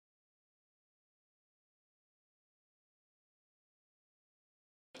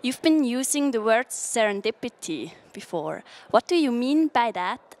You've been using the word serendipity before. What do you mean by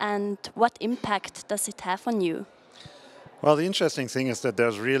that, and what impact does it have on you? Well, the interesting thing is that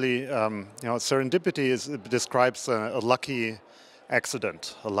there's really, serendipity describes a lucky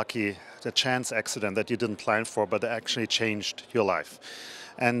accident, a chance accident that you didn't plan for, but actually changed your life.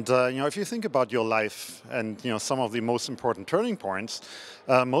 And if you think about your life and some of the most important turning points,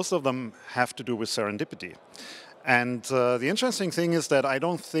 most of them have to do with serendipity. And the interesting thing is that I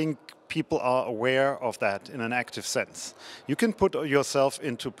don't think people are aware of that in an active sense. You can put yourself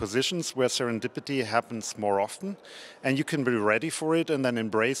into positions where serendipity happens more often, and you can be ready for it and then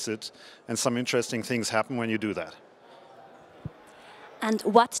embrace it, and some interesting things happen when you do that. And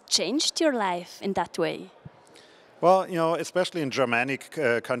what changed your life in that way? Well, especially in Germanic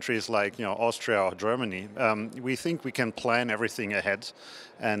countries like Austria or Germany, we think we can plan everything ahead,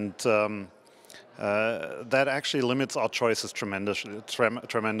 and that actually limits our choices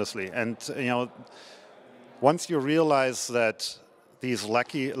tremendously. And once you realize that these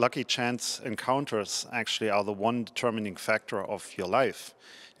lucky chance encounters actually are the one determining factor of your life,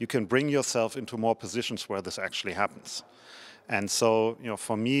 you can bring yourself into more positions where this actually happens. And so,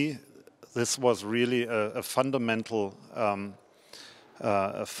 for me, this was really a fundamental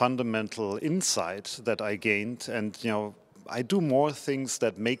insight that I gained. And I do more things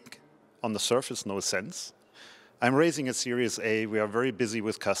that make on the surface no sense. I'm raising a Series A, we are very busy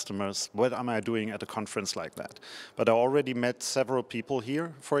with customers. What am I doing at a conference like that? But I already met several people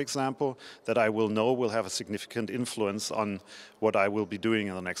here, for example, that I will know will have a significant influence on what I will be doing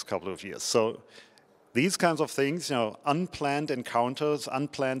in the next couple of years. So these kinds of things, unplanned encounters,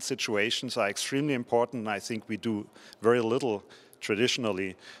 unplanned situations are extremely important, and I think we do very little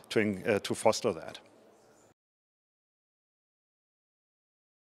traditionally to foster that.